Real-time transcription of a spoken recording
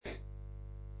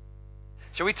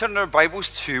Shall we turn our Bibles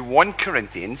to 1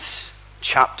 Corinthians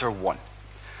chapter 1?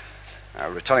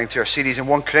 Returning to our series in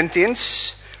 1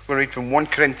 Corinthians, we're going to read from 1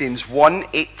 Corinthians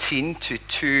 1:18 to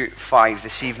 2:5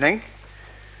 this evening.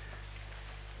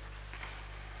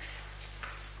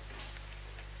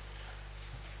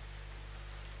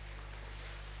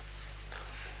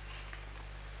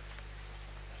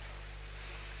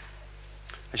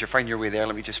 As you find your way there,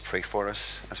 let me just pray for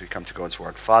us as we come to God's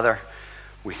Word. Father,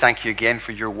 we thank you again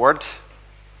for your Word,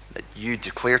 that you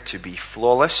declare to be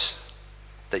flawless,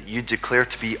 that you declare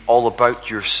to be all about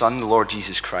your Son, the Lord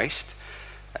Jesus Christ.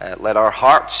 Let our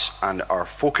hearts and our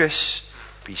focus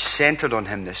be centered on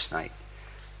him this night,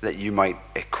 that you might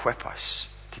equip us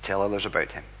to tell others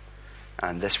about him.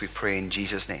 And this we pray in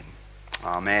Jesus' name.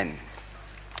 Amen.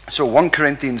 So 1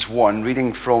 Corinthians 1,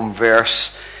 reading from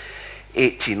verse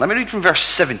 18. Let me read from verse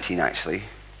 17 actually.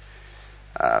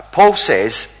 Paul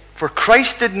says, "For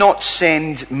Christ did not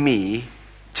send me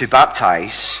to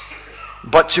baptize,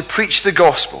 but to preach the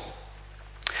gospel,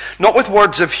 not with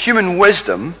words of human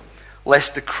wisdom,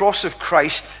 lest the cross of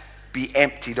Christ be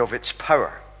emptied of its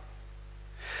power.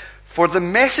 For the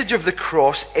message of the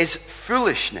cross is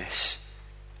foolishness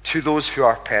to those who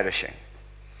are perishing,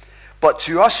 but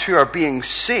to us who are being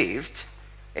saved,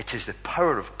 it is the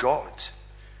power of God.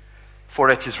 For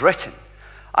it is written,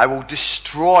 I will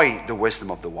destroy the wisdom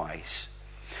of the wise.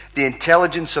 The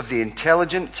intelligence of the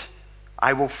intelligent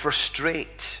I will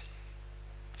frustrate.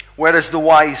 Where is the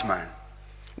wise man?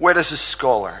 Where is the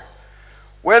scholar?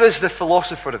 Where is the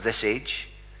philosopher of this age?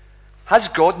 Has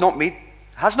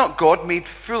not God made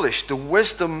foolish the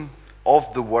wisdom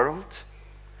of the world?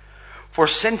 For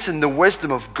since in the wisdom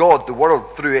of God the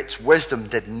world through its wisdom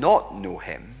did not know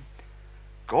him,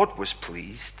 God was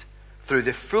pleased through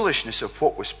the foolishness of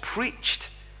what was preached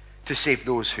to save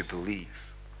those who believe.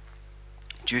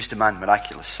 Jews demand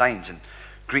miraculous signs and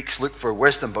Greeks look for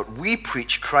wisdom, but we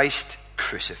preach Christ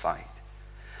crucified,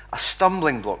 a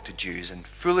stumbling block to Jews and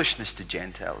foolishness to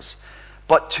Gentiles.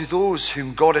 But to those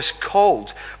whom God has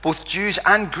called, both Jews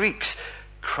and Greeks,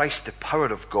 Christ the power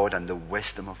of God and the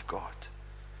wisdom of God.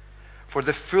 For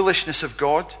the foolishness of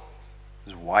God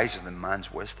is wiser than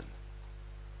man's wisdom,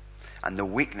 and the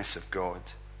weakness of God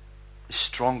is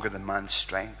stronger than man's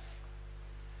strength.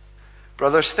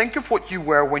 Brothers, think of what you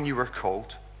were when you were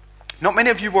called. Not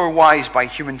many of you were wise by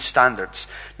human standards.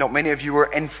 Not many of you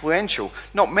were influential.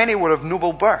 Not many were of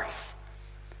noble birth.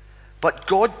 But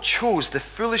God chose the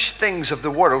foolish things of the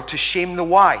world to shame the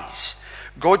wise.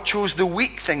 God chose the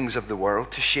weak things of the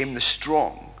world to shame the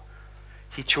strong.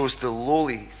 He chose the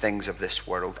lowly things of this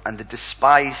world and the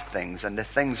despised things and the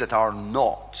things that are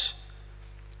not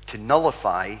to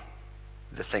nullify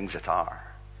the things that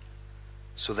are,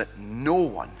 so that no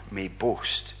one may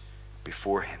boast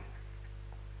before him.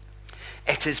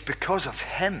 It is because of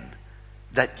him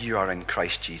that you are in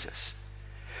Christ Jesus,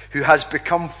 who has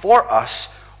become for us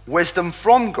wisdom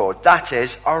from God, that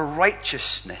is, our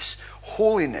righteousness,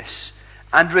 holiness,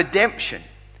 and redemption.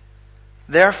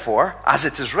 Therefore, as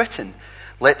it is written,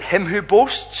 let him who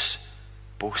boasts,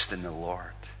 boast in the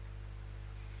Lord.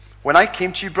 When I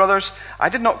came to you, brothers, I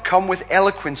did not come with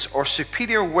eloquence or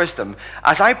superior wisdom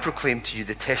as I proclaimed to you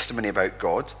the testimony about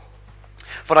God.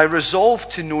 For I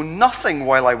resolved to know nothing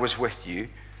while I was with you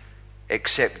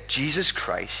except Jesus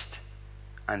Christ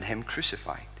and him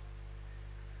crucified.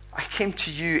 I came to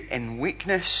you in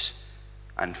weakness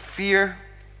and fear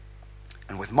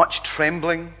and with much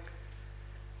trembling.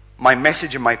 My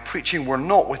message and my preaching were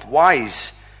not with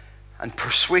wise and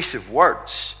persuasive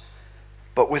words,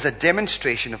 but with a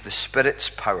demonstration of the Spirit's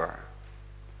power,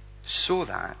 so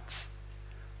that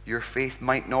your faith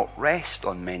might not rest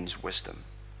on men's wisdom,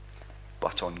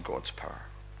 but on God's power.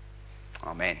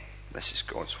 Amen. This is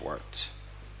God's word.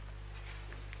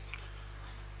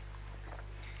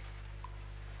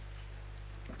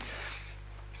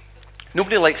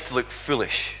 Nobody likes to look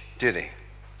foolish, do they?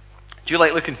 Do you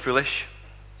like looking foolish?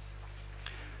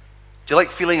 Do you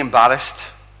like feeling embarrassed?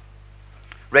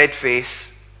 Red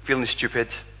face, feeling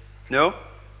stupid? No?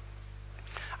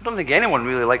 I don't think anyone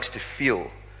really likes to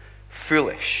feel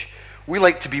foolish. We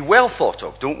like to be well thought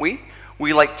of, don't we?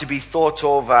 We like to be thought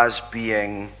of as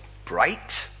being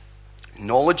bright,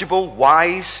 knowledgeable,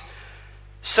 wise,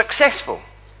 successful.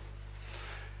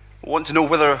 I want to know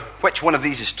which one of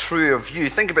these is true of you.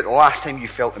 Think about the last time you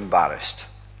felt embarrassed.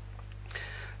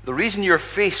 The reason your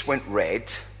face went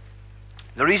red,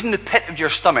 the reason the pit of your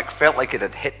stomach felt like it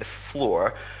had hit the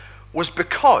floor, was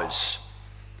because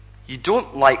you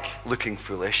don't like looking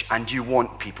foolish and you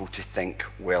want people to think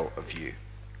well of you.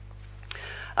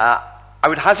 I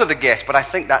would hazard a guess, but I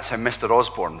think that's how Mr.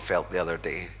 Osborne felt the other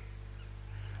day.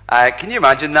 Can you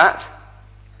imagine that?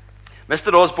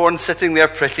 Mr. Osborne sitting there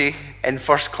pretty in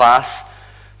first class,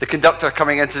 the conductor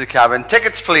coming into the cabin,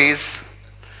 "Tickets, please."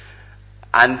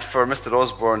 And for Mr.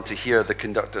 Osborne to hear the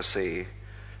conductor say,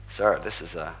 "Sir, this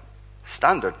is a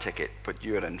standard ticket, but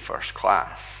you're in first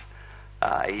class."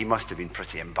 He must have been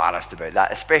pretty embarrassed about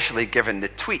that, especially given the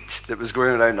tweet that was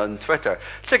going around on Twitter.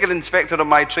 "Ticket inspector on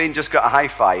my train just got a high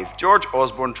five. George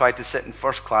Osborne tried to sit in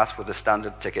first class with a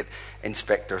standard ticket.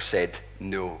 Inspector said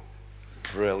no."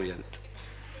 Brilliant.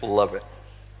 Love it.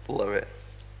 Love it.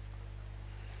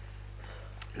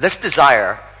 This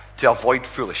desire to avoid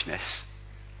foolishness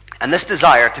and this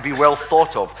desire to be well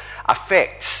thought of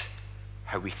affects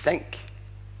how we think,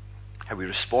 how we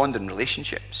respond in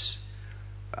relationships,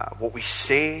 what we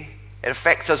say. It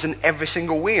affects us in every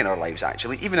single way in our lives,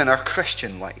 actually, even in our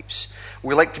Christian lives.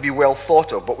 We like to be well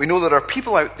thought of, but we know there are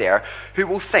people out there who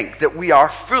will think that we are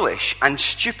foolish and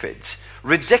stupid,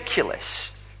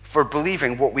 ridiculous, for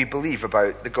believing what we believe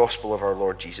about the gospel of our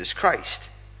Lord Jesus Christ.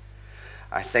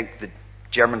 I think the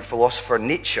German philosopher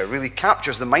Nietzsche really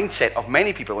captures the mindset of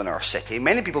many people in our city,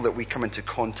 many people that we come into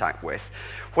contact with,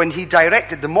 when he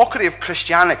directed the mockery of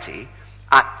Christianity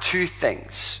at two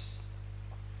things.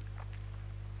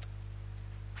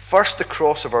 First, the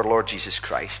cross of our Lord Jesus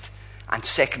Christ, and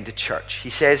second, the church. He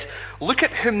says, "Look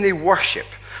at whom they worship.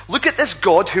 Look at this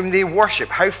God whom they worship.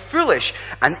 How foolish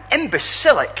and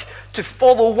imbecilic to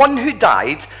follow one who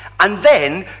died and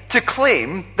then to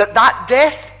claim that that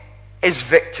death is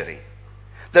victory.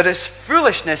 There is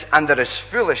foolishness and there is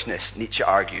foolishness," Nietzsche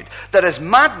argued. "There is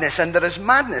madness and there is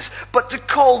madness. But to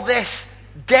call this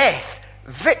death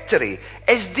victory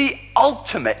is the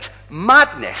ultimate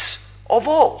madness of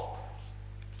all.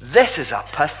 This is a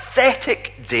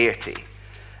pathetic deity,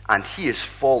 and he is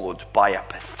followed by a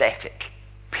pathetic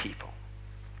people."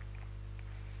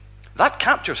 That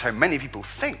captures how many people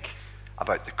think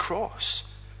about the cross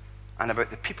and about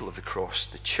the people of the cross,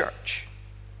 the church.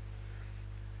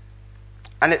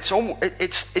 And it's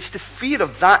the fear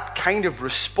of that kind of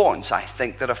response, I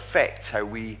think, that affects how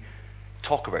we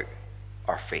talk about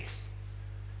our faith.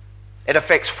 It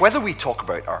affects whether we talk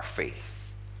about our faith.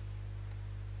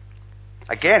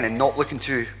 Again, in not wanting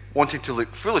to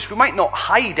look foolish, we might not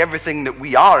hide everything that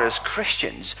we are as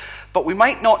Christians, but we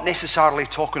might not necessarily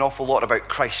talk an awful lot about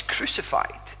Christ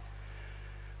crucified.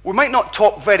 We might not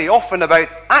talk very often about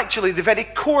actually the very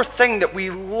core thing that we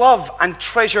love and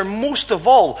treasure most of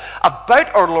all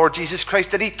about our Lord Jesus Christ,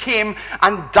 that he came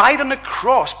and died on the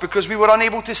cross because we were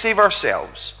unable to save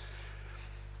ourselves,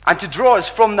 and to draw us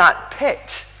from that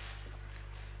pit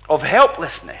of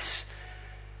helplessness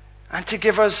and to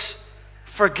give us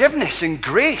forgiveness and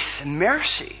grace and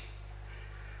mercy.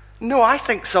 No, I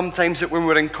think sometimes that when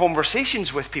we're in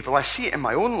conversations with people, I see it in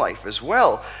my own life as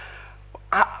well,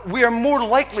 we are more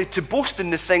likely to boast in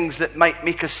the things that might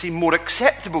make us seem more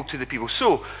acceptable to the people.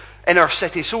 So, in our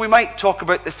city, we might talk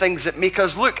about the things that make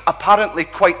us look apparently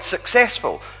quite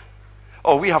successful.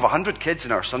 "Oh, we have 100 kids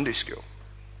in our Sunday school."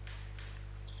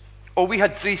 "Oh, we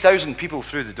had 3,000 people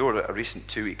through the door at a recent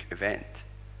 2-week event."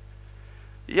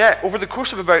 Yeah, over the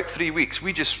course of about 3 weeks,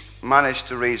 we just managed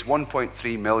to raise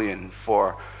 1.3 million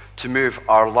to move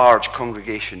our large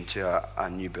congregation to a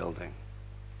new building.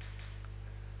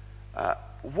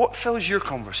 What fills your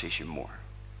conversation more?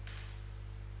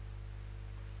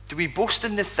 Do we boast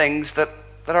in the things that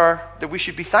we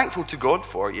should be thankful to God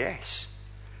for? Yes.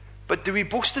 But do we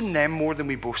boast in them more than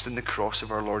we boast in the cross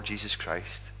of our Lord Jesus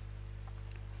Christ?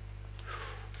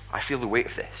 I feel the weight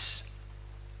of this.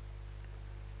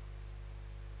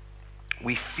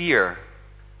 We fear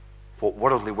what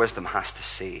worldly wisdom has to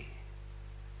say.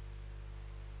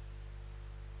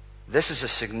 This is a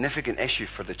significant issue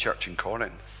for the church in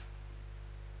Corinth.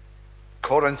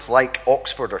 Corinth, like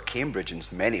Oxford or Cambridge in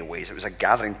many ways, it was a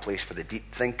gathering place for the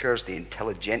deep thinkers, the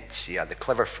intelligentsia, the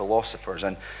clever philosophers,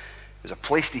 and it was a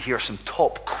place to hear some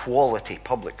top quality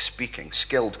public speaking.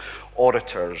 Skilled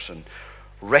orators and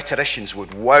rhetoricians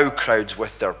would wow crowds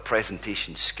with their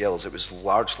presentation skills. It was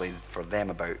largely for them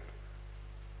about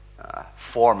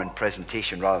form and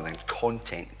presentation rather than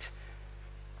content.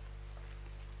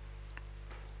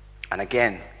 And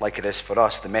again, like it is for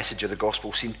us, the message of the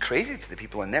gospel seemed crazy to the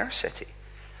people in their city.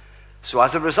 So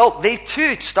as a result, they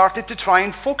too started to try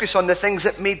and focus on the things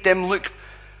that made them look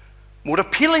more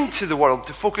appealing to the world.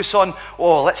 To focus on,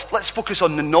 let's focus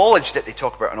on the knowledge that they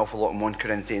talk about an awful lot in 1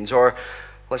 Corinthians. Or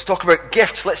let's talk about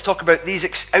gifts. Let's talk about these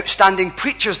outstanding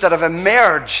preachers that have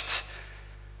emerged,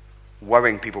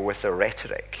 wowing people with their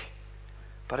rhetoric.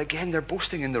 But again, they're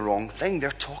boasting in the wrong thing. They're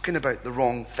talking about the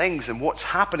wrong things. And what's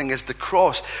happening is the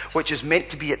cross, which is meant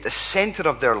to be at the center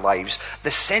of their lives,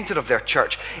 the center of their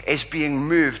church, is being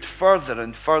moved further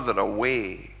and further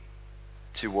away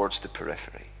towards the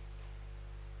periphery.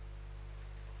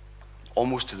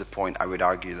 Almost to the point, I would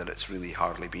argue, that it's really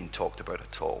hardly being talked about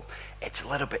at all. It's a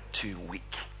little bit too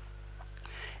weak.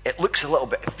 It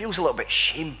feels a little bit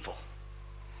shameful.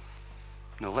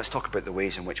 No, let's talk about the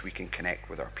ways in which we can connect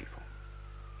with our people.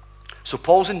 So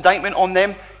Paul's indictment on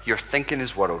them, your thinking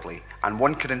is worldly. And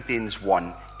 1 Corinthians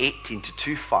 1, 18 to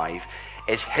 2:5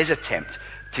 is his attempt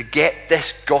to get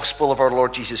this gospel of our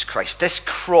Lord Jesus Christ, this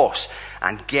cross,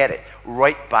 and get it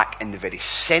right back in the very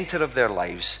center of their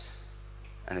lives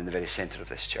and in the very center of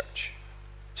this church.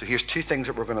 So here's two things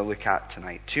that we're going to look at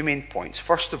tonight. Two main points.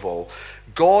 First of all,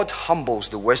 God humbles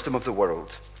the wisdom of the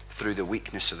world through the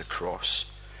weakness of the cross.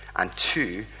 And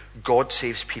two, God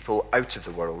saves people out of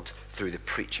the world through the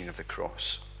preaching of the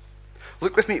cross.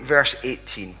 Look with me at verse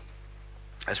 18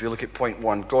 as we look at point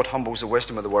 1. God humbles the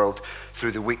wisdom of the world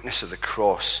through the weakness of the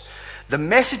cross. The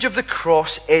message of the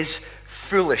cross is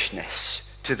foolishness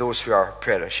to those who are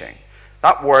perishing.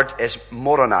 That word is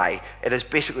moroni. It is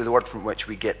basically the word from which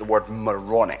we get the word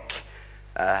moronic.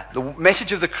 The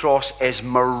message of the cross is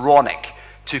moronic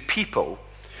to people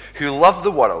who love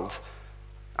the world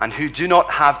and who do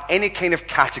not have any kind of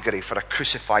category for a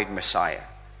crucified Messiah.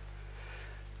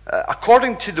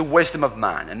 According to the wisdom of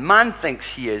man, and man thinks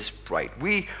he is right,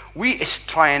 we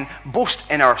try and boast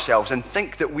in ourselves and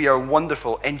think that we are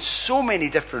wonderful in so many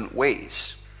different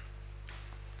ways.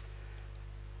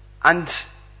 And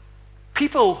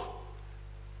people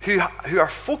who are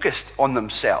focused on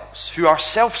themselves, who are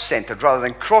self-centered rather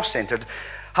than cross-centered,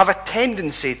 have a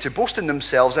tendency to boast in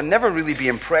themselves and never really be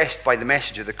impressed by the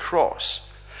message of the cross.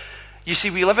 You see,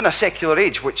 we live in a secular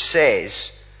age which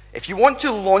says, if you want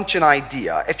to launch an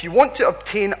idea, if you want to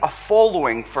obtain a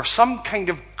following for some kind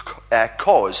of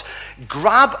cause,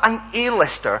 grab an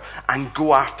A-lister and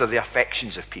go after the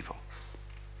affections of people.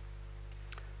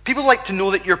 People like to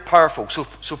know that you're powerful, so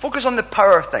focus on the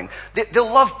power thing. They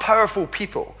love powerful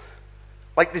people.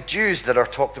 Like the Jews that are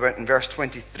talked about in verse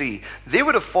 23. They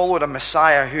would have followed a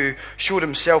Messiah who showed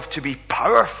himself to be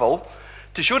powerful,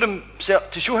 to show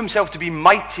himself to be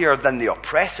mightier than the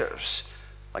oppressors,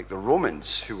 like the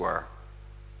Romans who were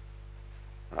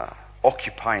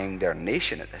occupying their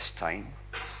nation at this time.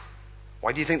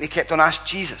 Why do you think they kept on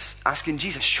asking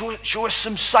Jesus, show us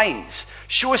some signs.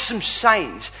 Show us some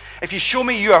signs. If you show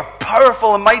me you are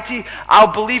powerful and mighty,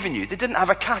 I'll believe in you. They didn't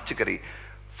have a category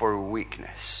for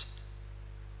weakness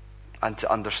and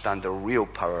to understand the real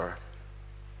power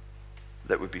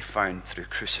that would be found through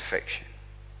crucifixion.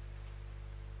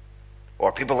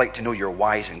 Or people like to know you're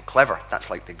wise and clever. That's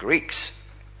like the Greeks.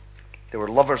 They were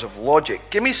lovers of logic.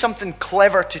 Give me something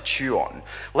clever to chew on.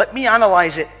 Let me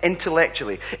analyze it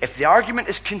intellectually. If the argument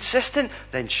is consistent,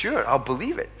 then sure, I'll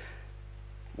believe it.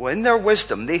 Well, in their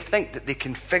wisdom, they think that they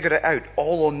can figure it out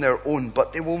all on their own,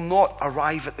 but they will not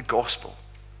arrive at the gospel.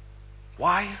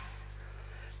 Why?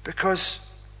 Because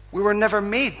we were never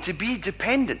made to be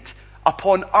dependent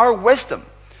upon our wisdom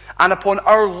and upon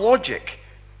our logic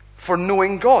for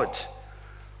knowing God.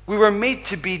 We were made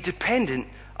to be dependent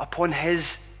upon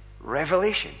his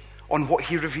revelation, on what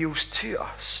he reveals to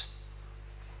us.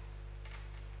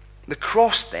 The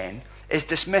cross then is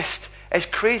dismissed as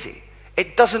crazy.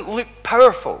 It doesn't look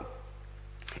powerful.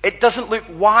 It doesn't look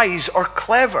wise or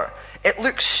clever. It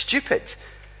looks stupid.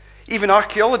 Even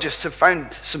archaeologists have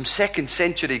found some 2nd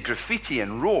century graffiti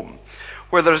in Rome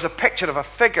where there is a picture of a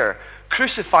figure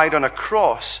crucified on a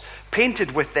cross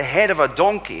painted with the head of a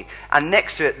donkey, and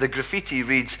next to it the graffiti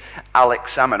reads,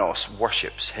 Alexamenos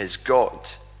worships his god.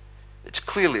 It's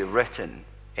clearly written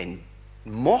in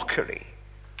mockery.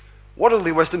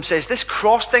 Worldly wisdom says this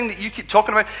cross thing that you keep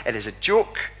talking about, it is a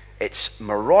joke, it's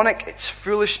moronic, it's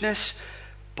foolishness.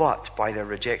 But by their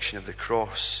rejection of the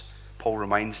cross, Paul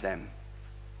reminds them,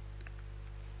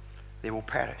 they will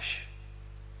perish.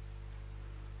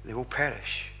 They will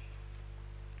perish.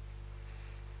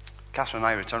 Catherine and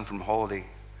I returned from holiday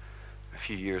a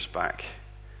few years back.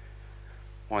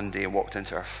 One day I walked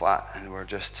into our flat and we were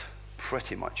just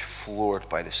pretty much floored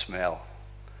by the smell.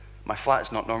 My flat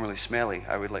is not normally smelly,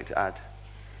 I would like to add.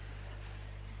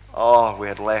 Oh,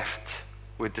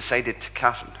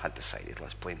 Catherine had decided,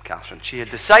 let's blame Catherine. She had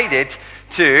decided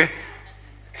to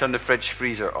turn the fridge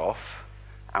freezer off,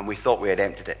 and we thought we had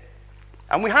emptied it.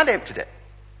 And we had emptied it,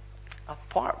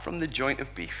 apart from the joint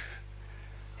of beef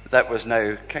that was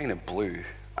now kind of blue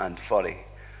and furry.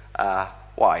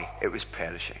 Why? It was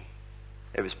perishing.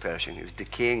 It was perishing. It was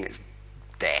decaying. It's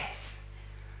death.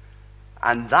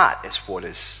 And that is what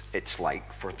it's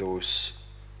like for those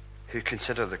who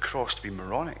consider the cross to be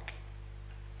moronic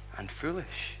and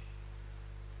foolish.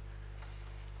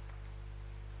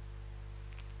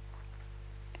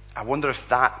 I wonder if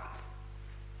that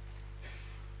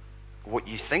what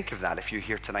you think of that if you're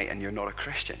here tonight and you're not a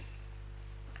Christian.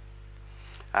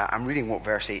 I'm reading what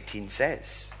verse 18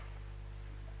 says.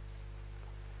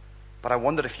 But I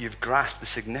wonder if you've grasped the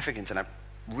significance, and I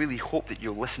really hope that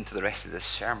you'll listen to the rest of this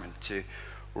sermon to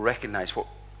recognize what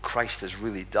Christ has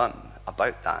really done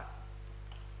about that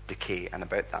decay and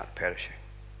about that perishing.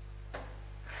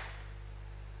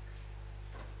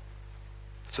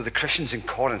 So the Christians in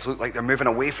Corinth look like they're moving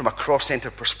away from a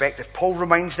cross-centered perspective. Paul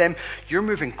reminds them, you're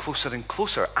moving closer and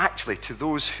closer, actually, to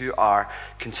those who are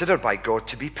considered by God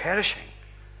to be perishing.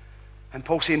 And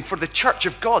Paul's saying, for the church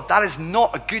of God, that is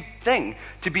not a good thing,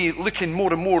 to be looking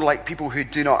more and more like people who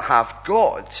do not have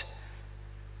God.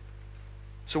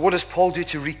 So what does Paul do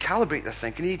to recalibrate their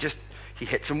thinking? He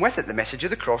hits them with it. The message of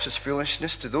the cross is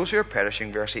foolishness to those who are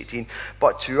perishing, verse 18.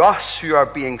 But to us who are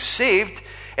being saved,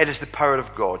 it is the power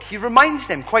of God. He reminds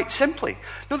them quite simply,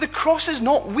 no, the cross is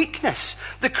not weakness.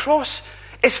 The cross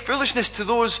is foolishness to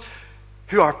those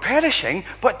who are perishing,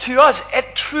 but to us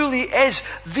it truly is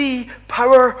the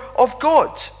power of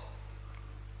God.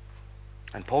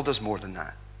 And Paul does more than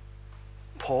that.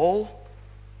 Paul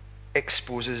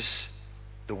exposes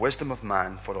the wisdom of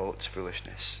man for all its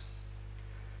foolishness.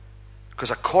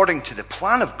 Because according to the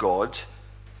plan of God,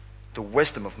 the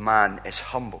wisdom of man is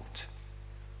humbled.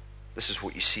 This is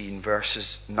what you see in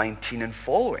verses 19 and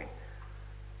following.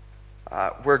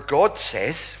 Where God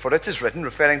says, for it is written,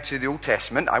 referring to the Old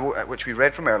Testament, which we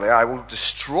read from earlier, I will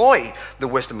destroy the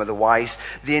wisdom of the wise,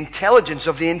 the intelligence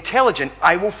of the intelligent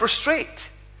I will frustrate.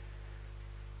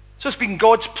 So it's been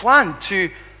God's plan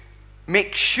to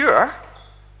make sure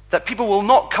that people will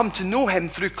not come to know him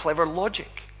through clever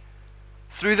logic,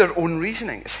 through their own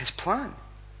reasoning. It's his plan.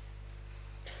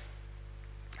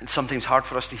 It's sometimes hard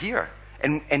for us to hear.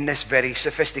 In this very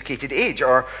sophisticated age,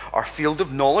 our field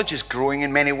of knowledge is growing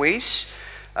in many ways.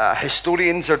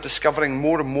 Historians are discovering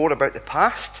more and more about the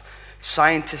past.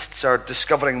 Scientists are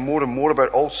discovering more and more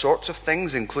about all sorts of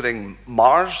things, including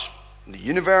Mars, the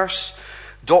universe.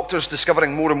 Doctors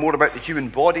discovering more and more about the human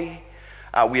body.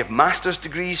 We have master's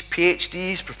degrees,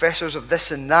 PhDs, professors of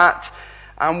this and that.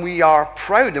 And we are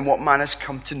proud in what man has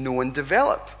come to know and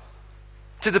develop.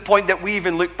 To the point that we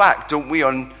even look back, don't we,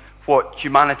 on what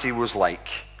humanity was like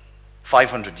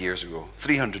 500 years ago,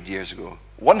 300 years ago,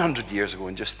 100 years ago,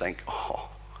 and just think, oh,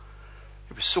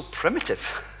 it was so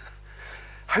primitive.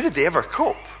 How did they ever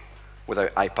cope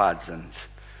without iPads and,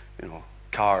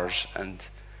 cars? And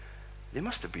they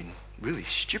must have been really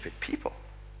stupid people.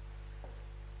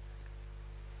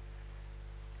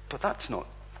 But that's not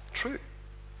true.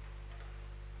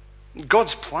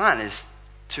 God's plan is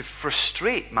to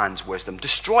frustrate man's wisdom,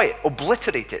 destroy it,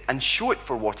 obliterate it, and show it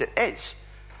for what it is.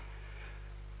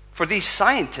 For these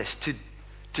scientists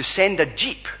to send a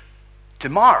jeep to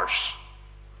Mars,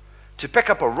 to pick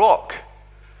up a rock,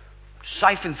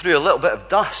 siphon through a little bit of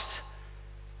dust,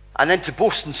 and then to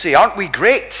boast and say, aren't we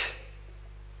great?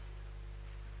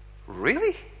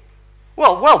 Really?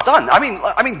 Well done. I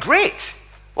mean, great.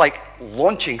 Like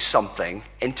launching something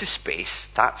into space,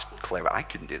 that's clever. I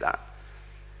couldn't do that.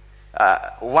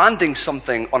 Landing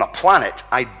something on a planet,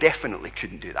 I definitely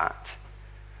couldn't do that.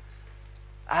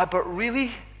 But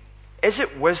really, is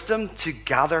it wisdom to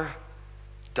gather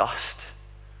dust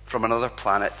from another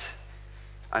planet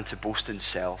and to boast in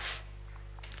self,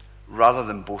 rather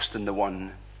than boast in the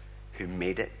one who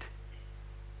made it?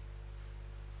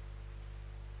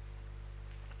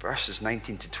 Verses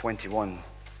 19 to 21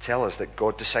 tell us that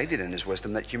God decided in his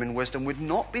wisdom that human wisdom would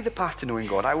not be the path to knowing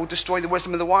God. I will destroy the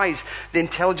wisdom of the wise, the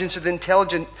intelligence of the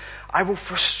intelligent I will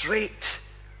frustrate.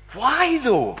 Why,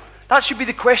 though? That should be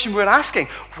the question we're asking.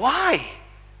 Why?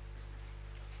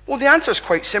 Well, the answer is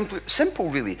quite simple,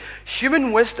 really.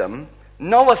 Human wisdom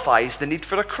nullifies the need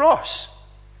for a cross.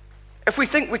 If we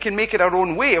think we can make it our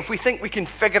own way, if we think we can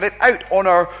figure it out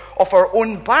off our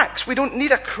own backs, we don't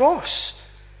need a cross.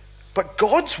 But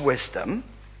God's wisdom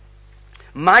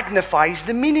magnifies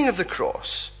the meaning of the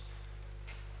cross.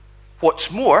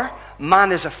 What's more,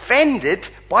 man is offended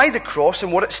by the cross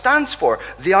and what it stands for: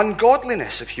 the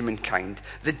ungodliness of humankind,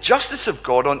 the justice of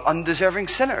God on undeserving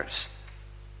sinners,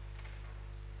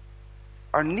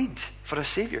 our need for a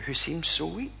Savior who seems so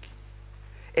weak.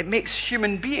 It makes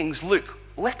human beings look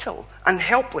little and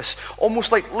helpless,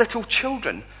 almost like little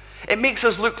children. It makes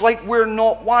us look like we're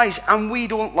not wise, and we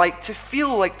don't like to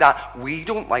feel like that. We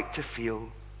don't like to feel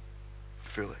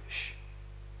foolish.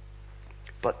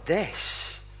 But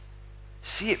this,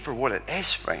 see it for what it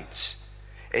is, friends,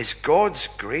 is God's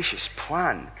gracious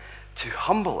plan to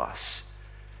humble us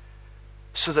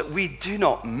so that we do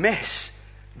not miss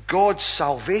God's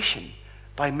salvation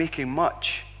by making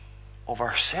much of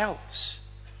ourselves.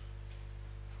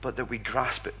 but that we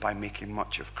grasp it by making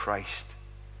much of Christ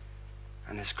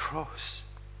and his cross.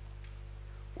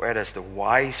 Whereas the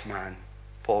wise man,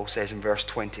 Paul says in verse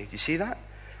 20, do you see that?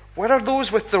 Where are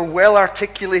those with their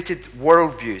well-articulated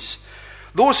worldviews?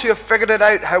 Those who have figured it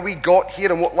out, how we got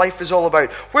here and what life is all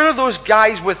about. Where are those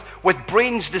guys with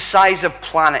brains the size of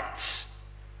planets?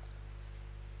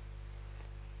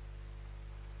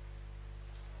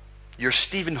 Your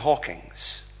Stephen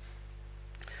Hawkings.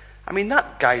 I mean,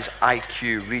 that guy's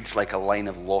IQ reads like a line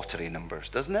of lottery numbers,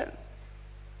 doesn't it?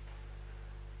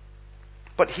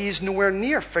 But he's nowhere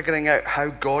near figuring out how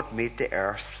God made the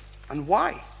earth and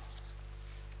why.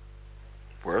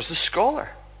 Where's the scholar?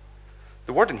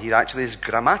 The word in here actually is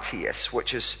grammatius,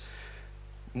 which is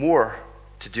more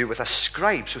to do with a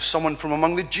scribe, so someone from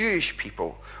among the Jewish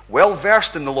people, well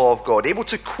versed in the law of God, able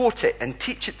to quote it and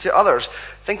teach it to others,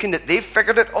 thinking that they've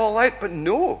figured it all out, but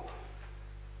no.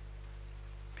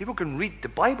 People can read the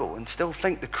Bible and still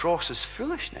think the cross is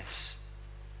foolishness.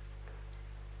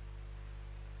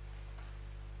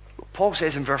 But Paul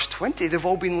says in verse 20, they've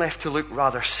all been left to look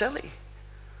rather silly,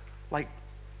 like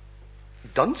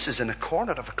dunces in a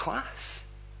corner of a class.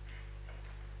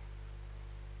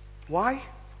 Why?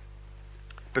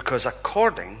 Because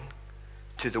according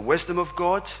to the wisdom of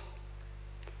God,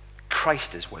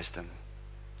 Christ is wisdom.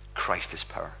 Christ is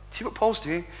power. See what Paul's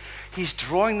doing? He's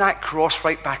drawing that cross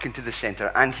right back into the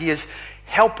center, and he is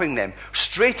helping them,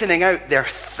 straightening out their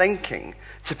thinking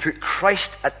to put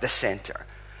Christ at the center.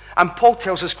 And Paul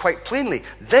tells us quite plainly,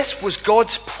 this was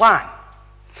God's plan.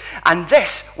 And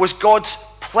this was God's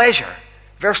pleasure.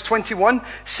 Verse 21,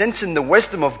 since in the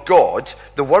wisdom of God,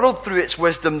 the world through its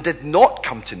wisdom did not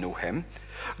come to know him,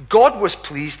 God was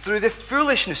pleased through the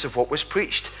foolishness of what was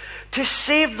preached to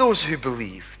save those who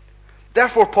believe.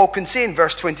 Therefore, Paul can say in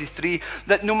verse 23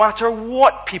 that no matter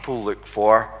what people look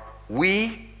for,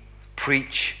 we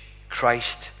preach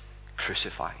Christ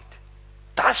crucified.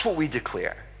 That's what we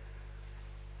declare.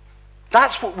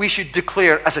 That's what we should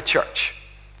declare as a church.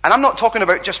 And I'm not talking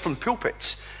about just from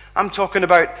pulpits. I'm talking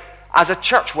about as a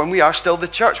church, when we are still the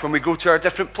church, when we go to our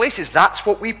different places. That's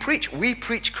what we preach. We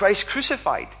preach Christ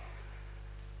crucified.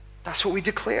 That's what we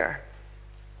declare.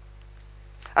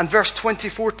 And verse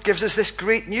 24 gives us this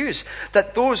great news,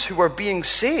 that those who are being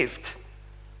saved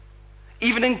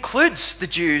even includes the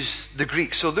Jews, the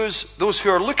Greeks. So those who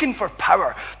are looking for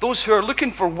power, those who are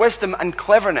looking for wisdom and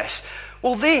cleverness,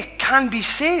 well, they can be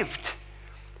saved.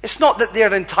 It's not that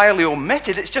they're entirely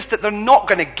omitted, it's just that they're not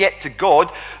going to get to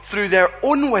God through their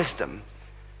own wisdom.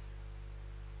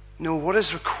 No, what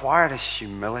is required is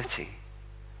humility.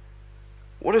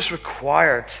 What is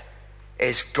required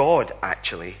is God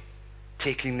actually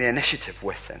taking the initiative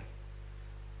with them.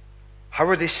 How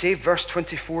are they saved? Verse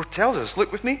 24 tells us,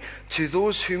 look with me, to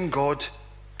those whom God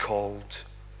called.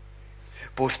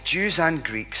 Both Jews and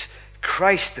Greeks,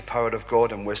 Christ the power of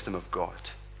God and wisdom of God.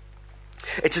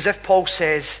 It's as if Paul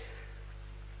says,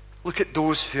 look at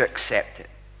those who accept it.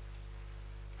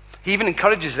 He even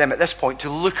encourages them at this point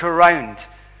to look around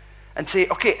and say,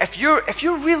 okay, if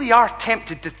you really are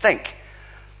tempted to think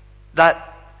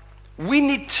that we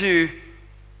need to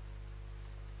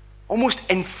almost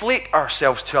inflate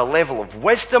ourselves to a level of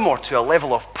wisdom or to a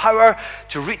level of power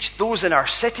to reach those in our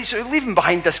city, so leaving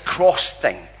behind this cross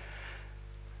thing.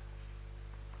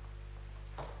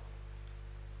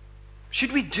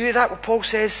 Should we do that? Well, Paul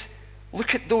says,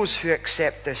 look at those who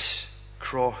accept this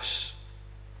cross.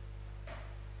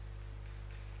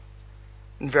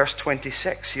 In verse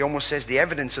 26, he almost says the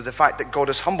evidence of the fact that God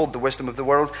has humbled the wisdom of the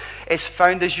world is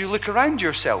found as you look around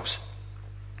yourselves.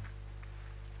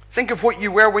 Think of what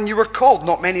you were when you were called.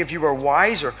 Not many of you were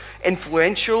wise or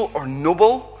influential or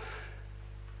noble.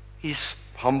 He's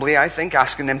humbly, I think,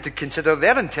 asking them to consider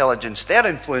their intelligence, their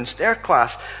influence, their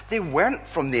class. They weren't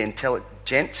from the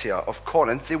intelligentsia of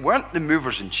Corinth. They weren't the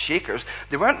movers and shakers.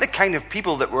 They weren't the kind of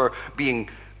people that were being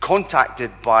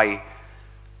contacted by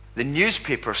the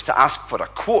newspapers to ask for a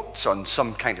quote on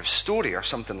some kind of story or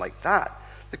something like that.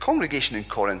 The congregation in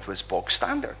Corinth was bog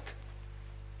standard.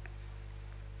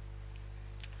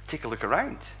 Take a look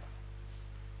around.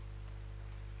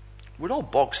 We're all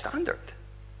bog standard.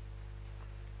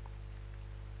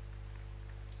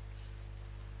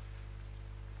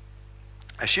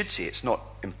 I should say it's not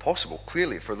impossible,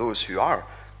 clearly, for those who are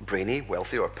brainy,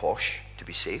 wealthy, or posh to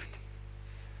be saved.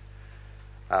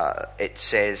 It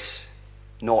says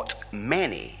not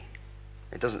many.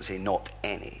 It doesn't say not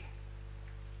any.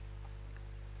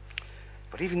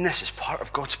 But even this is part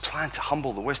of God's plan to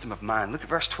humble the wisdom of man. Look at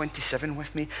verse 27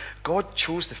 with me. God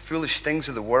chose the foolish things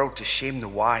of the world to shame the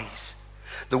wise,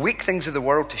 the weak things of the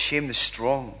world to shame the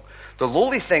strong, the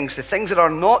lowly things, the things that are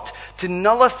not, to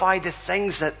nullify the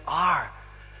things that are,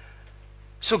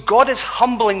 So God is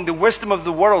humbling the wisdom of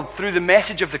the world through the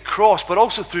message of the cross, but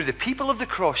also through the people of the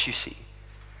cross, you see.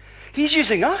 He's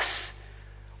using us,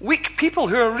 weak people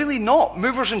who are really not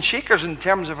movers and shakers in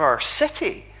terms of our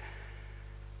city,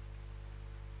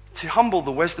 to humble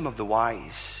the wisdom of the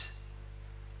wise,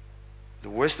 the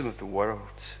wisdom of the world.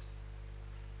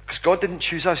 Because God didn't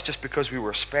choose us just because we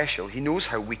were special. He knows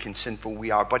how weak and sinful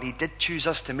we are, but he did choose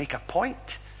us to make a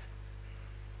point.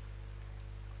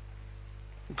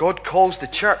 God calls the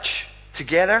church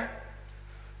together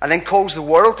and then calls the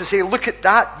world to say, look at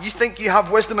that. You think you have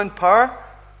wisdom and power?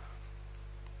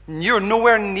 You're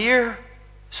nowhere near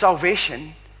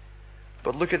salvation.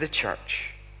 But look at the church.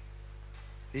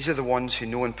 These are the ones who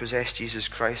know and possess Jesus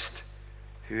Christ,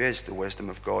 who is the wisdom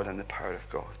of God and the power of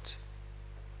God.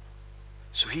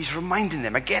 So he's reminding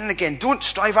them again and again, don't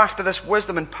strive after this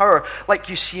wisdom and power like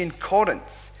you see in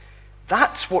Corinth.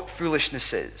 That's what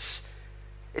foolishness is.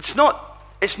 It's not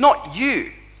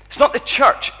you. It's not the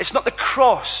church. It's not the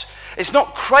cross. It's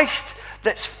not Christ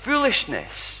that's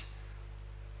foolishness.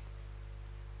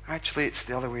 Actually, it's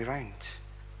the other way around.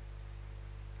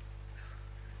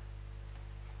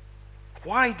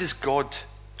 Why does God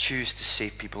choose to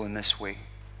save people in this way?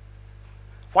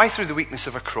 Why through the weakness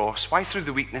of a cross? Why through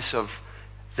the weakness of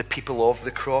the people of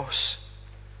the cross?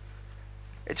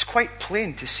 It's quite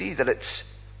plain to see that it's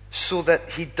so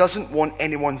that he doesn't want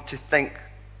anyone to think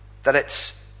that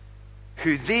it's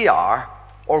who they are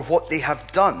or what they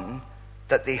have done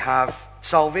that they have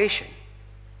salvation.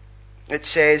 It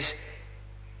says,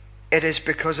 it is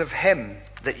because of him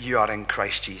that you are in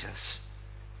Christ Jesus.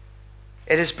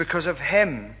 It is because of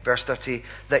him, verse 30,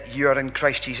 that you are in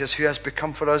Christ Jesus, who has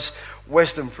become for us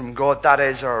wisdom from God. That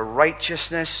is our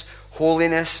righteousness,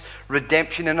 holiness,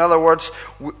 redemption. In other words,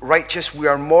 righteous, we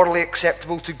are morally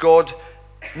acceptable to God,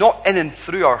 not in and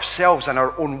through ourselves and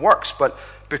our own works, but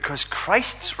because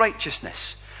Christ's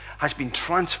righteousness has been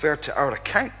transferred to our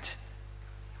account.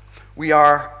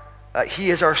 He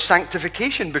is our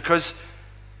sanctification because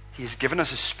he has given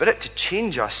us a spirit to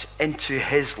change us into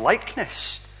his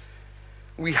likeness.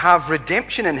 We have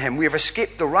redemption in him. We have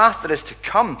escaped the wrath that is to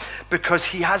come because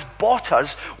he has bought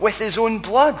us with his own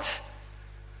blood.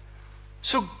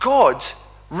 So God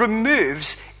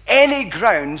removes any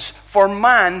grounds for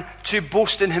man to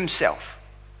boast in himself.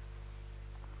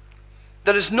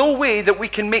 There is no way that we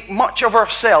can make much of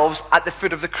ourselves at the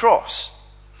foot of the cross.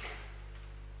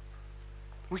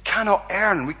 We cannot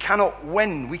earn, we cannot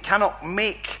win, we cannot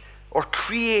make or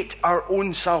create our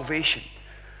own salvation,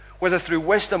 whether through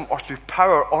wisdom or through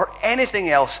power or anything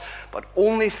else, but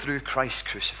only through Christ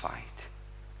crucified.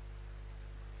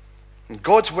 And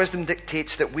God's wisdom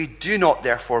dictates that we do not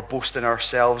therefore boast in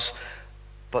ourselves,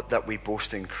 but that we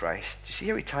boast in Christ. Do you see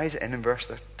how he ties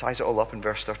it all up in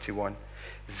verse 31?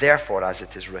 Therefore, as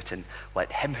it is written,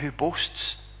 let him who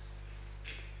boasts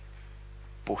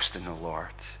boast in the Lord.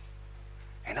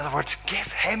 In other words,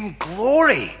 give him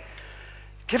glory.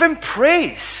 Give him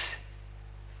praise.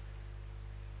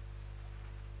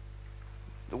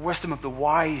 The wisdom of the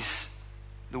wise,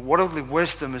 the worldly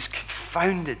wisdom is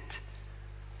confounded.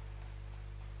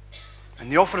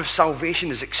 And the offer of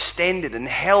salvation is extended and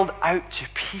held out to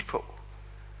people.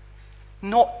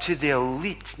 Not to the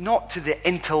elite, not to the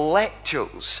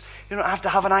intellectuals. You don't have to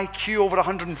have an IQ over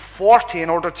 140 in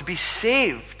order to be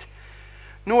saved.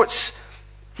 No,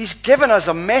 he's given us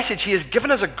a message. He has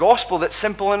given us a gospel that's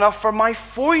simple enough for my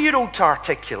 4-year-old to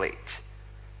articulate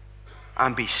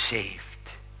and be saved.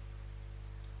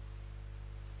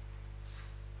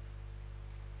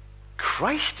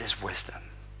 Christ is wisdom.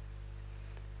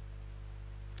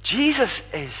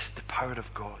 Jesus is the power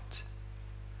of God.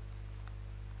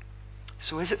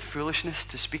 So is it foolishness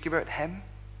to speak about him?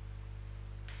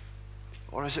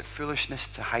 Or is it foolishness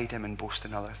to hide him and boast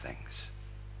in other things?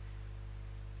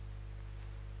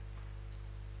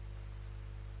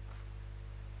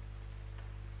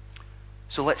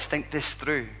 So let's think this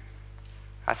through.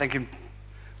 I think in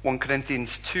 1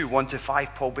 Corinthians 2,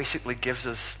 1-5, Paul basically gives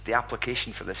us the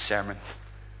application for this sermon,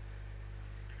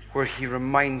 where he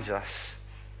reminds us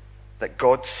that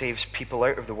God saves people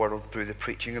out of the world through the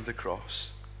preaching of the cross.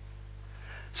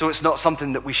 So it's not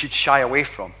something that we should shy away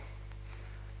from.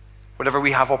 Whenever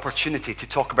we have opportunity to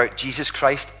talk about Jesus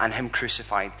Christ and him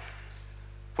crucified.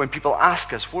 When people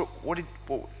ask us, what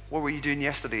were you doing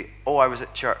yesterday? Oh, I was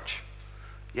at church.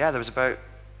 Yeah, there was about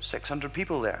 600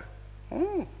 people there.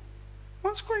 Oh,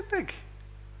 that's quite big.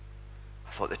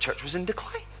 I thought the church was in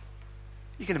decline.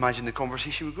 You can imagine the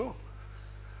conversation would go.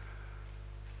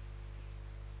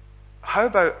 How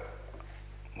about,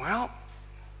 well,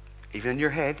 even in your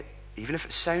head, even if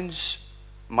it sounds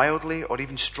mildly or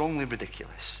even strongly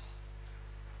ridiculous,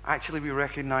 Actually, we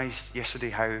recognized yesterday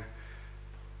how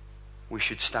we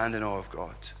should stand in awe of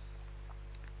God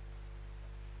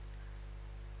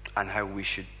and how we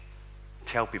should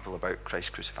tell people about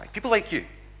Christ crucified. People like you. Do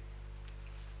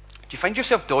you find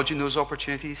yourself dodging those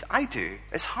opportunities? I do.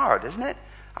 It's hard, isn't it?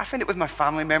 I find it with my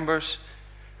family members.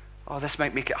 Oh, this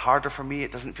might make it harder for me.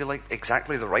 It doesn't feel like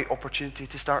exactly the right opportunity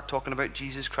to start talking about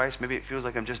Jesus Christ. Maybe it feels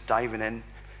like I'm just diving in.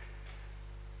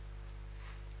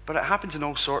 But it happens in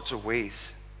all sorts of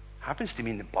ways. It happens to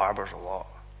me in the barbers a lot.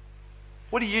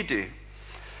 What do?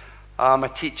 I'm a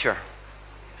teacher.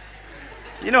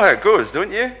 You know how it goes,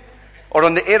 don't you? Or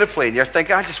on the airplane, you're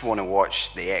thinking, I just want to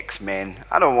watch the X-Men.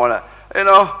 I don't want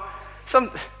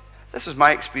to, this was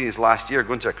my experience last year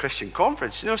going to a Christian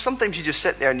conference. Sometimes you just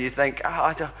sit there and you think,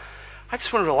 I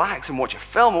just want to relax and watch a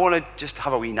film. I want to just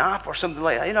have a wee nap or something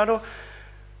like that.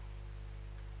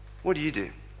 What do?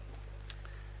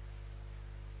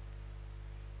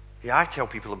 Yeah, I tell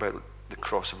people about the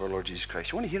cross of our Lord Jesus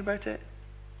Christ. You want to hear about it?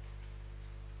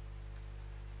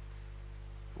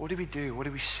 What do we do? What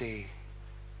do we say?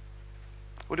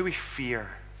 What do we fear?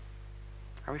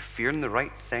 Are we fearing the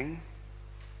right thing?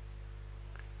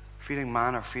 Fearing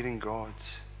man or fearing God?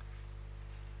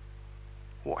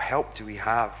 What help do we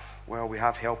have? Well, we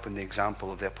have help in the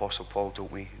example of the Apostle Paul,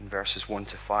 don't we? In verses 1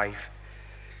 to 5.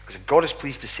 Because if God is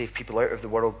pleased to save people out of the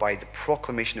world by the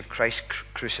proclamation of Christ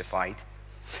crucified,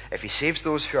 if he saves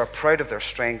those who are proud of their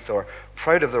strength or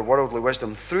proud of their worldly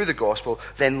wisdom through the gospel,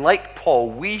 then like Paul,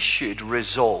 we should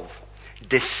resolve,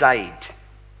 decide,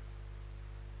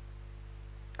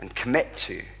 and commit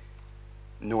to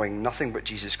knowing nothing but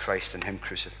Jesus Christ and him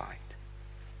crucified.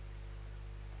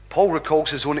 Paul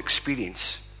recalls his own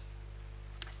experience,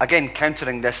 again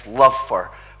countering this love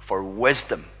for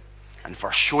wisdom and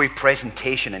for showy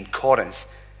presentation in Corinth.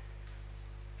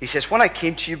 He says, when I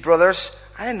came to you, brothers,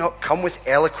 I did not come with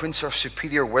eloquence or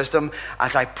superior wisdom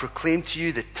as I proclaimed to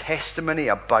you the testimony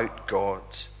about God.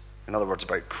 In other words,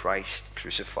 about Christ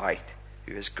crucified,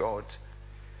 who is God.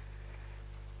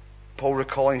 Paul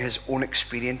recalling his own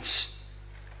experience,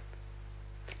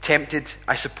 tempted,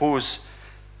 I suppose,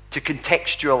 to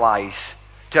contextualize,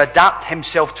 to adapt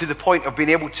himself to the point of being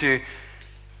able to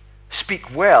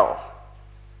speak well.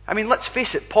 I mean, let's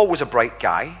face it, Paul was a bright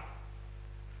guy.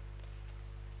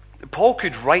 Paul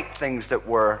could write things that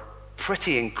were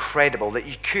pretty incredible, that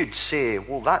you could say,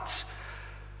 well, that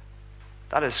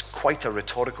is quite a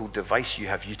rhetorical device you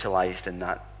have utilized in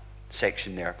that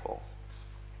section there, Paul.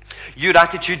 Your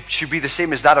attitude should be the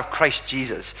same as that of Christ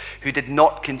Jesus, who did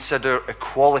not consider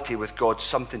equality with God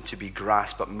something to be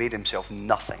grasped, but made himself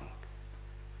nothing.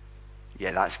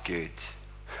 Yeah, that's good.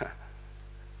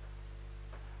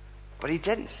 But he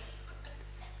didn't.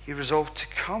 He resolved to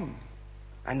come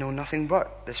and know nothing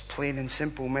but this plain and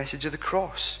simple message of the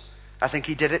cross. I think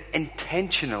he did it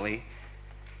intentionally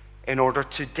in order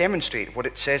to demonstrate what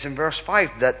it says in verse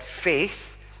 5, that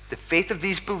faith, the faith of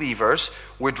these believers,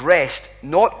 would rest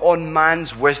not on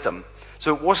man's wisdom.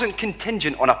 So it wasn't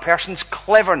contingent on a person's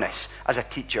cleverness as a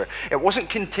teacher. It wasn't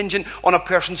contingent on a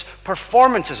person's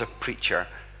performance as a preacher.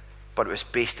 But it was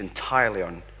based entirely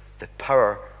on the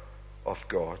power of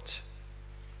God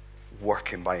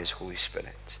working by his Holy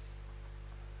Spirit.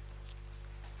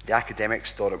 The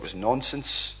academics thought it was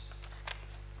nonsense.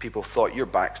 People thought your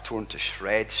back's torn to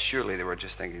shreds. Surely they were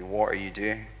just thinking, what are you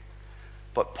doing?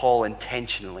 But Paul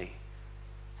intentionally,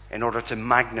 in order to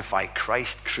magnify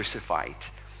Christ crucified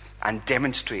and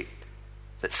demonstrate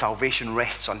that salvation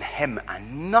rests on him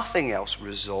and nothing else,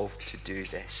 resolved to do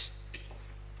this.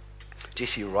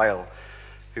 J.C. Ryle,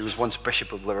 who was once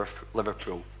Bishop of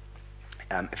Liverpool,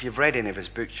 if you've read any of his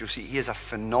books, you'll see he is a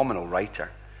phenomenal writer.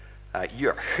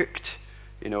 You're hooked.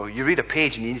 You read a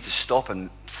page and you need to stop and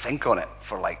think on it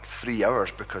for like 3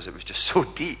 hours because it was just so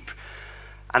deep.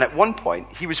 And at one point,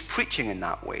 he was preaching in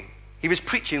that way. He was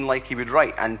preaching like he would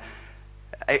write. And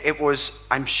it was,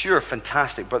 I'm sure,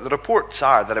 fantastic. But the reports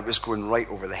are that it was going right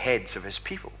over the heads of his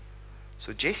people.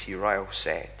 So J.C. Ryle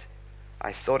said,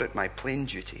 I thought it my plain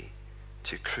duty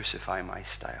to crucify my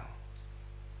style.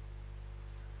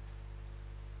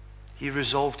 He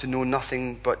resolved to know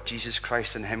nothing but Jesus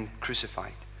Christ and him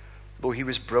crucified. Though he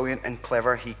was brilliant and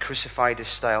clever, he crucified his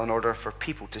style in order for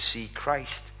people to see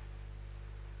Christ.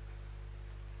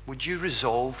 Would you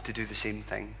resolve to do the same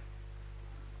thing?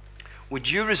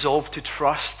 Would you resolve to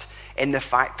trust in the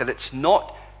fact that it's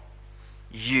not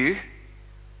you,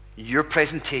 your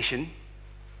presentation,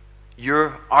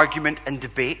 your argument and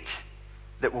debate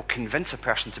that will convince a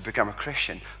person to become a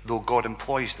Christian, though God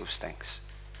employs those things?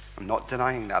 I'm not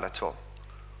denying that at all.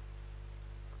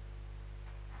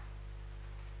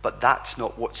 But that's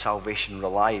not what salvation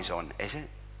relies on, is it?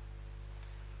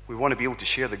 We want to be able to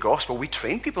share the gospel. We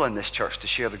train people in this church to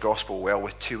share the gospel well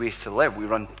with 2 ways to live. We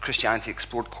run Christianity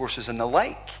Explored courses and the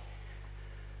like.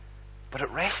 But it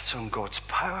rests on God's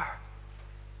power.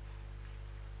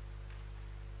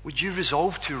 Would you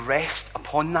resolve to rest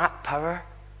upon that power?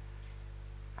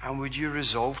 And would you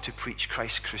resolve to preach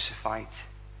Christ crucified?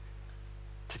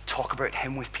 To talk about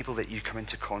him with people that you come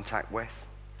into contact with?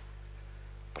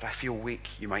 But I feel weak,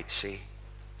 you might say.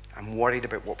 I'm worried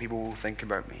about what people will think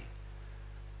about me.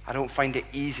 I don't find it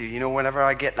easy. You know, whenever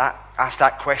I get asked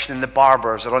that question in the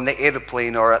barbers or on the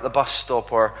airplane or at the bus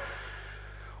stop or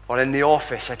in the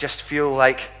office, I just feel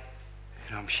like,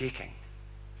 I'm shaking.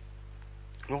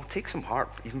 Well, take some heart,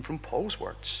 even from Paul's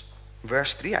words.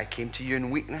 Verse 3, I came to you in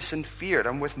weakness and fear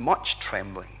and with much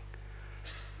trembling.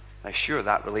 Now, sure,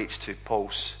 that relates to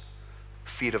Paul's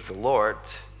fear of the Lord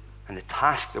and the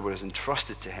task that was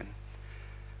entrusted to him.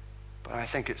 But I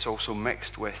think it's also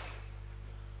mixed with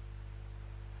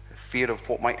fear of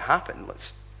what might happen.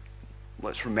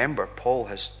 Let's remember, Paul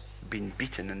has been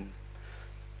beaten in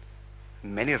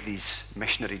many of these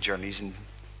missionary journeys and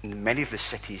in many of the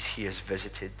cities he has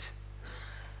visited.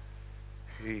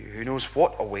 Who knows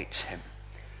what awaits him?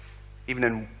 Even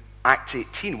in Acts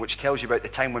 18, which tells you about the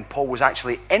time when Paul was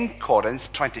actually in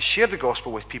Corinth trying to share the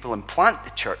gospel with people and plant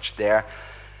the church there,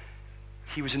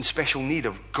 he was in special need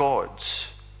of God's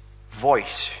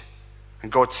voice.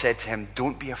 And God said to him,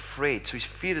 don't be afraid. So his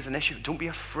fear is an issue. Don't be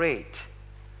afraid.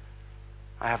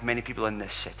 I have many people in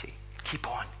this city. Keep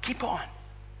on. Keep on.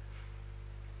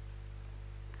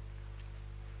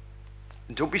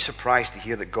 And don't be surprised to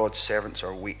hear that God's servants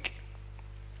are weak.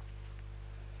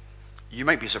 You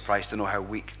might be surprised to know how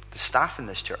weak the staff in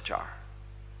this church are.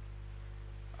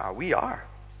 We are.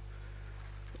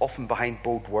 Often behind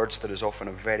bold words, there is often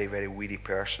a very, very weary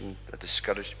person, a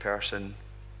discouraged person,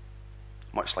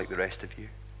 much like the rest of you.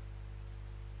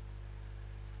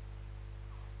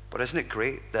 But isn't it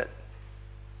great that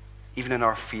even in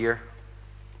our fear,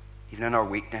 even in our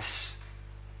weakness,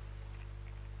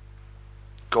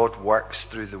 God works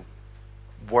through the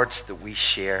words that we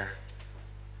share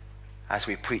as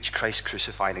we preach Christ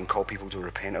crucified and call people to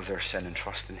repent of their sin and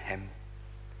trust in him.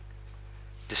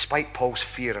 Despite Paul's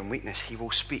fear and weakness, he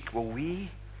will speak. Will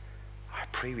we? I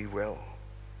pray we will.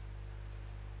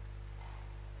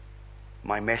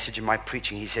 My message and my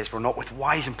preaching, he says, we're not with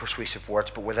wise and persuasive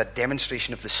words, but with a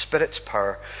demonstration of the Spirit's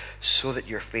power, so that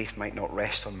your faith might not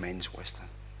rest on men's wisdom,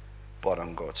 but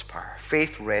on God's power.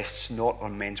 Faith rests not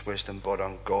on men's wisdom, but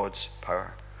on God's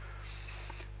power.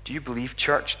 Do you believe,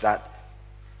 church, that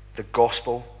the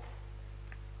gospel,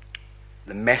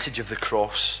 the message of the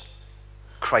cross,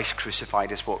 Christ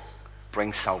crucified, is what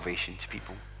brings salvation to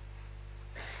people?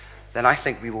 Then I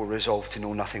think we will resolve to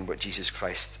know nothing but Jesus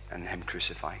Christ and him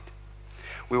crucified.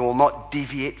 We will not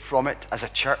deviate from it as a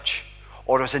church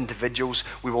or as individuals.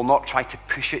 We will not try to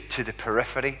push it to the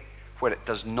periphery where it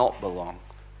does not belong.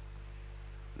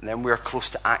 And then we are close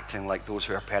to acting like those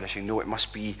who are perishing. No, it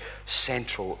must be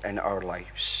central in our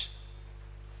lives.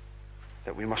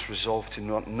 That we must resolve to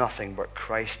know nothing but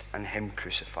Christ and him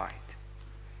crucified.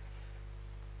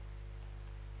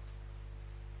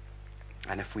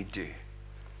 And if we do,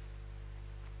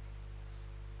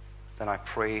 then I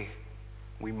pray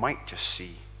we might just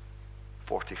see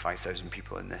 45,000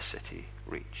 people in this city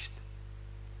reached.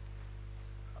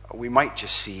 We might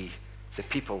just see the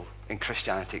people in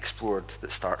Christianity Explored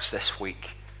that starts this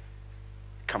week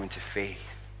coming to faith.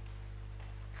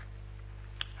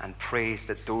 And pray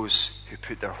that those who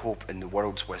put their hope in the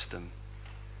world's wisdom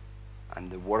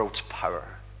and the world's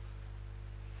power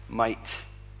might,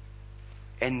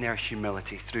 in their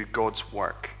humility, through God's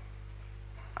work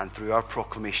and through our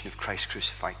proclamation of Christ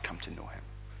crucified, come to know him.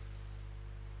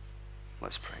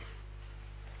 Let's pray.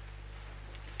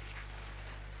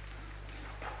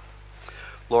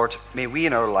 Lord, may we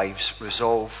in our lives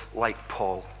resolve, like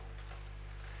Paul,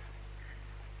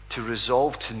 to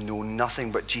resolve to know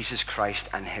nothing but Jesus Christ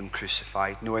and him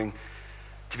crucified,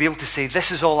 to be able to say,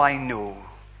 this is all I know,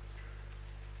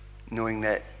 knowing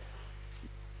that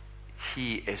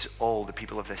he is all the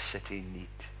people of this city need.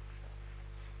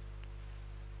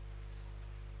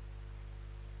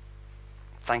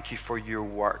 Thank you for your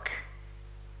work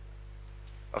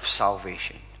of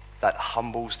salvation that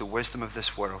humbles the wisdom of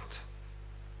this world.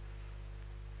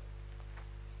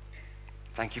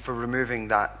 Thank you for removing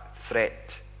that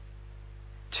threat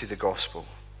to the gospel.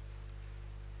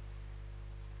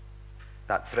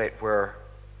 That threat where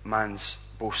man's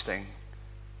boasting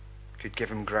could give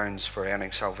him grounds for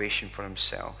earning salvation for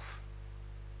himself.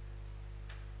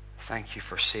 Thank you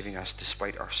for saving us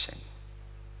despite our sin,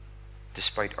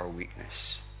 despite our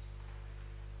weakness.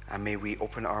 And may we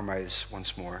open our mouths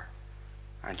once more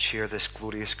and share this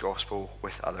glorious gospel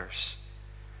with others.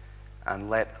 And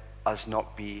let us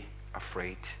not be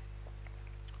afraid.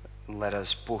 Let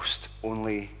us boast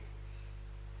only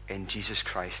in Jesus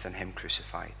Christ and him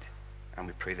crucified. And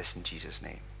we pray this in Jesus'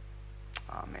 name.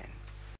 Amen.